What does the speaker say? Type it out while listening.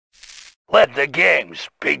Let the games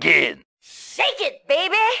begin. Shake it,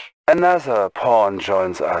 baby! Another pawn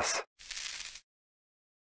joins us.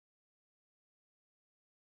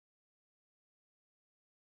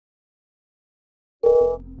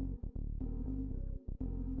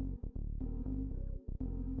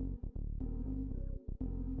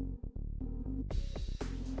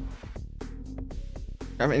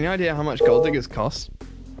 I have any idea how much gold diggers cost?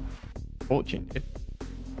 Fortune, dude.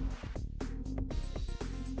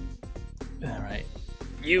 Alright.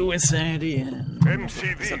 You insanity and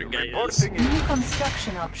MCV reporting in. New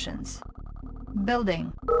construction options.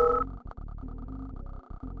 Building.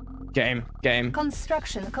 Game.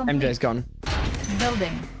 Construction complete. MJ's gone.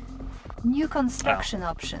 Building. New construction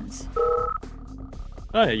options.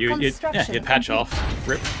 oh yeah, you'd patch off.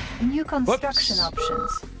 Rip. New construction Whoops.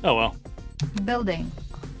 options. Oh well. Building.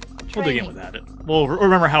 We'll dig in Training. without it. We'll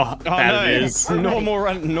remember how bad it is.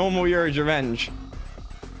 Normal Euro's revenge.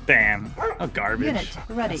 Damn. Oh, garbage. Unit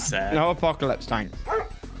ready. That's sad. No apocalypse time.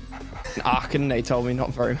 Aachen, they told me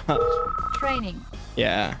not very much. Training.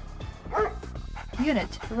 Yeah.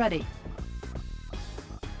 Unit ready.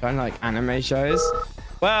 Don't like anime shows.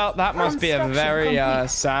 Well, that must be a very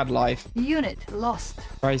sad life. Unit lost.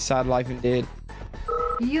 Very sad life indeed.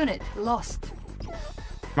 Unit lost.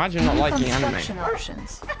 Imagine not New liking anime. construction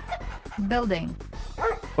options. Building.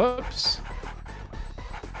 Whoops.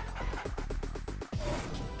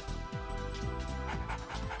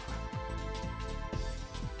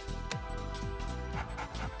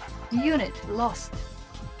 Unit lost.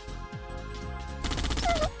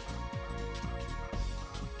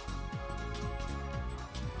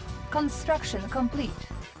 Construction complete.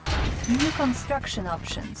 New construction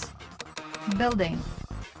options. Building.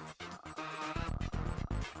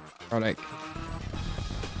 Relic.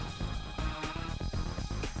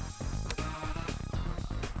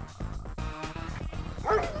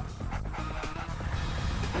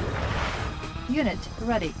 Unit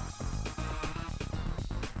ready.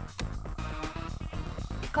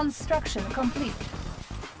 Construction complete.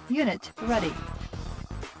 Unit ready.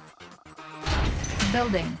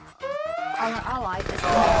 Building. Our ally is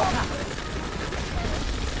under attack.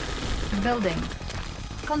 Building.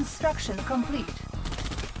 Construction complete.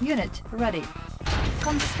 Unit ready.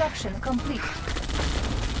 Construction complete.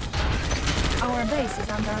 Our base is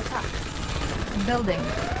under attack. Building.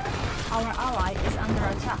 Our ally is under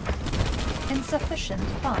attack. Insufficient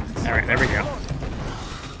funds. Alright, there we go.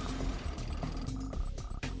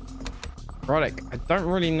 Relic. I don't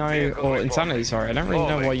really know, or Insanity, sorry. I don't really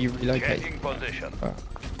know why you relocate. Changing position. Oh.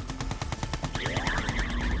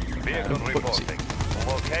 Vehicle reporting.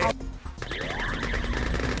 Locate.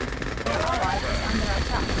 Our ally is under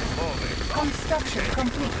attack. Moving. Construction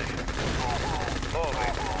complete.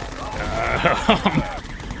 Moving.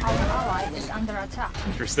 Our ally is under attack.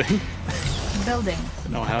 Interesting. Building.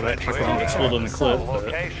 Don't know how that truck won't get spilled in the cliff, but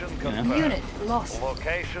Location you know. confirmed. Unit lost.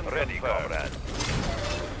 Location ready, comrade.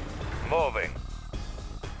 Moving.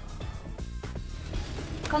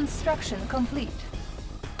 Construction complete.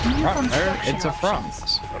 New Right, construction it's a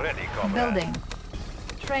options. France. Ready, comrade. Building.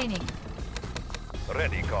 Training.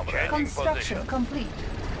 Ready, comrade. Changing Construction position. complete.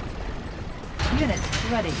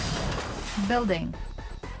 Unit ready. Building.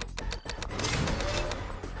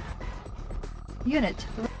 Unit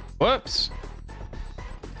Whoops.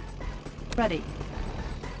 ready.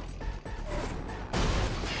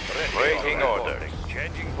 Waiting order.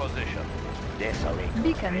 Changing position. Desolator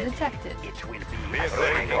Beacon ready. detected. It will be Vehicle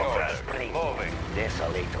waiting order. spring. Moving.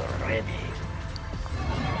 Desolator ready.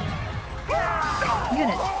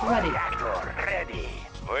 Unit ready. Reactor ready.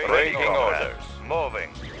 Waiting orders. Moving.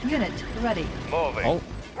 Unit ready. Moving. Oh.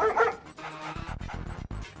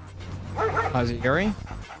 How's it, Yuri?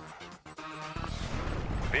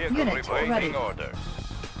 Vehicle Unit waiting ready. orders.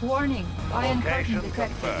 Warning. Iron curtain Location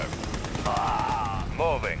detected. confirmed.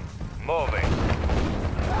 Moving. Moving.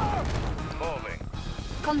 Moving.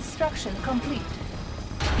 Construction complete.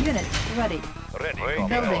 Unit ready. Ready. Building.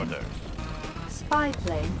 Building. Orders. Spy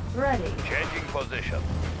plane ready. Changing position.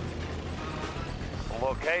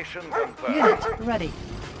 Location confirmed. Unit ready.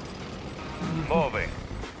 Moving.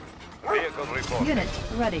 Vehicle reporting. Unit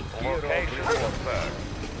ready. Location confirmed.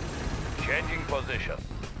 Changing position.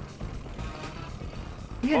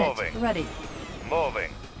 Unit Moving. ready.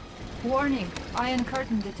 Moving. Warning. Iron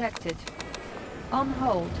curtain detected. On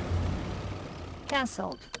hold.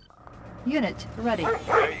 Cancelled. Unit ready.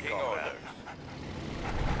 Waiting orders.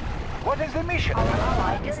 What is the mission? Our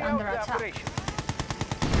ally is under attack.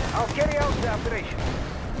 I'll carry out the operation.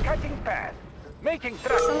 Cutting path. Making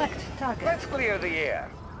traffic. Select target. Let's clear the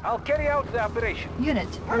air. I'll carry out the operation. Unit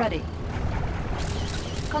ready.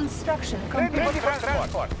 Construction Ready for complete. defense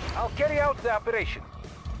transport. I'll carry out the operation.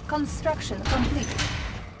 Construction complete.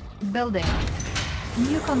 Building.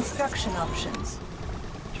 New construction options.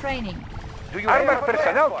 Training. Do you Armored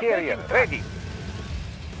personnel carrier ready.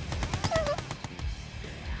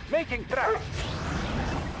 Making tracks.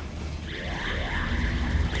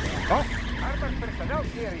 Oh, Armored personnel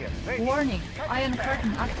carrier ready. Warning. Iron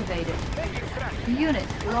curtain activated. Making tracks. Unit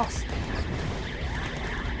lost.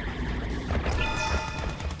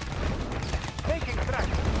 Making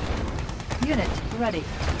tracks. Unit ready.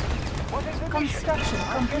 What is the Construction mission?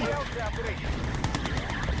 I'll carry complete. out the operation.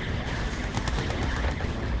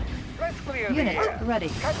 Let's clear the Unit air. ready.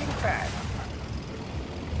 Cutting fast.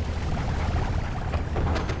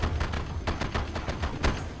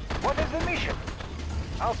 What is the mission?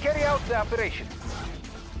 I'll carry out the operation.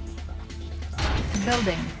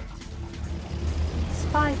 Building.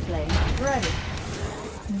 Spy plane ready.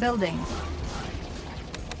 Building.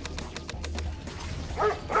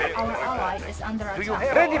 Our ally is under Do you attack.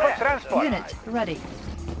 have ready for transport? Unit ready.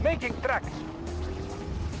 Making tracks.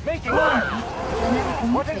 Making Warning. tracks.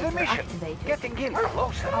 Genetic What is the mutator mission? activated. Getting in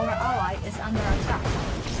closer. Our ally is under attack.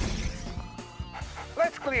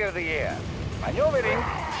 Let's clear the air. Maneuvering.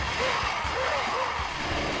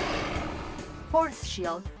 Force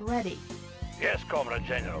shield ready. Yes, Comrade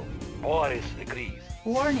General. Boris agrees.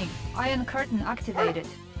 Warning. Iron curtain activated.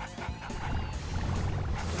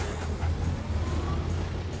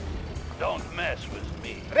 Don't mess with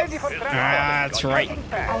me. Ready for transport. that's right. Cutting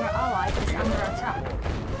fast. Our ally is under attack.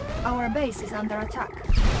 Our base is under attack.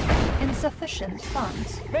 Insufficient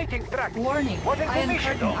funds. Making tracks. Warning. What is the Iron mission?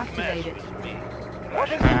 curtain Don't mess activated. with me.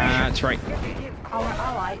 What is the mission? That's right. Getting in. Our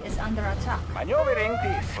ally is under attack. Maneuvering.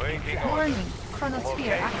 Waiting order. Warning.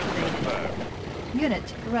 Chronosphere activated.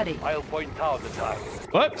 Unit ready. I'll point out the target.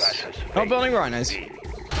 Whoops. Not building rhinos.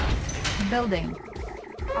 Building.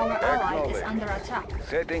 Our ally is under attack.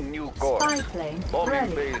 Setting new course. Spy plane Bombing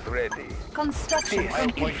ready. base ready. Construction I'll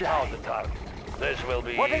complete. point out the target. This will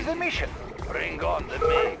be What is easy. the mission? Bring on the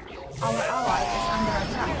MiGs. Our ally is under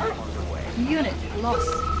attack. Unit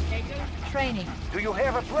lost. Training. Do you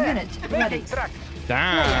have a plan? Unit ready. Making tracks.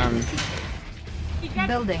 Damn.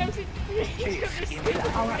 Building.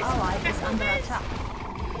 Our ally is under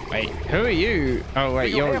attack. Wait, who are you? Oh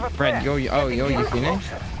wait, Do you you're have a Red. plan? You're Getting in Yukine.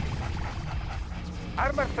 closer.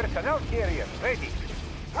 Armored personnel carrier ready.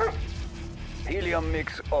 Helium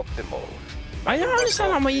mix optimal. I don't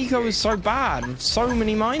understand how my eco is so bad with so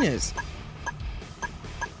many miners.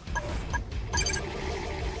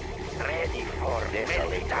 Ready for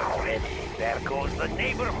military. Ready. There goes the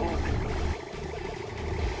neighborhood.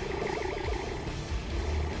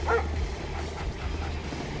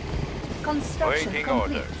 Construction Waiting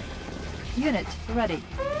complete. order. Unit ready.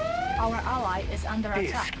 Our ally is under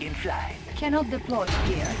attack. Disc in flight. Cannot deploy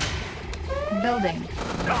here. Building.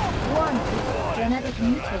 Warning. Genetic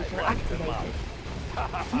mutator activated.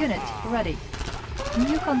 Unit ready.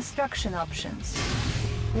 New construction options.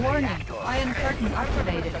 Warning. Iron curtain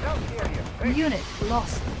activated. Unit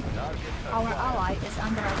lost. Our ally is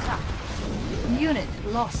under attack. Unit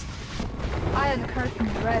lost. Iron curtain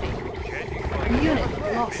ready.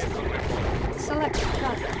 Unit lost. Select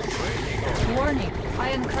traffic. Warning.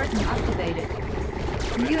 Iron curtain activated.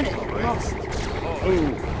 Unit lost.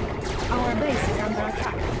 Our base is under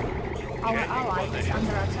attack. Our ally is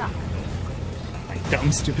under attack.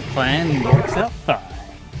 Dumb, stupid plan works out fine.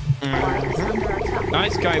 Ally is under attack.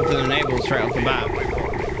 Nice going for the naval straight off the bat.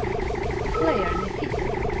 Player defeated.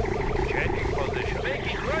 Changing position.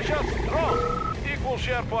 Making Russia strong. Equal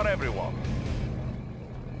share for everyone.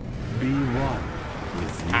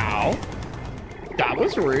 Ow. That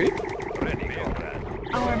was rude. Ready,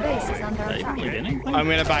 comrade. Our base is under Did attack. you get anything? I'm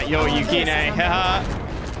gonna back your Yukine. Haha.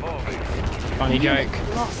 Moving. Funny Unit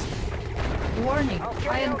joke. lost. Warning.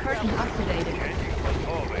 Iron curtain activated.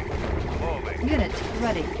 Moving. Moving. Unit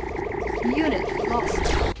ready. Unit lost.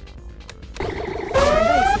 Our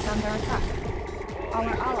base is under attack.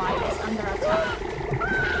 Our ally is under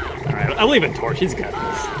attack. Alright, I'll leave it Torch. He's got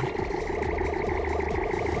this.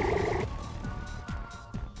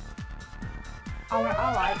 Our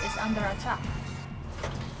ally is under attack.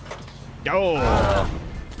 Oh.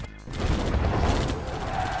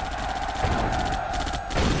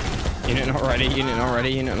 Unit not ready. Unit not ready.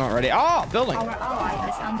 Unit not ready. Oh, building. Our ally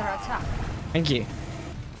is under attack. Thank you.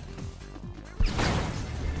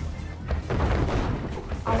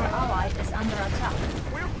 Our ally is under attack.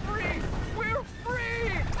 We're free! We're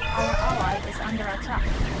free! Our ally is under attack.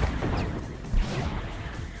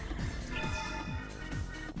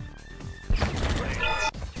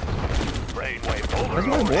 Brainwave Where's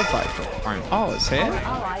my overload. war factory? Oh, it's Our here.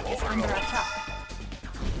 ally is under attack.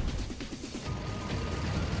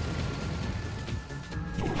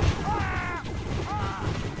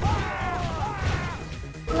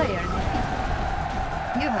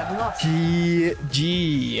 You have lost.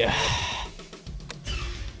 GG.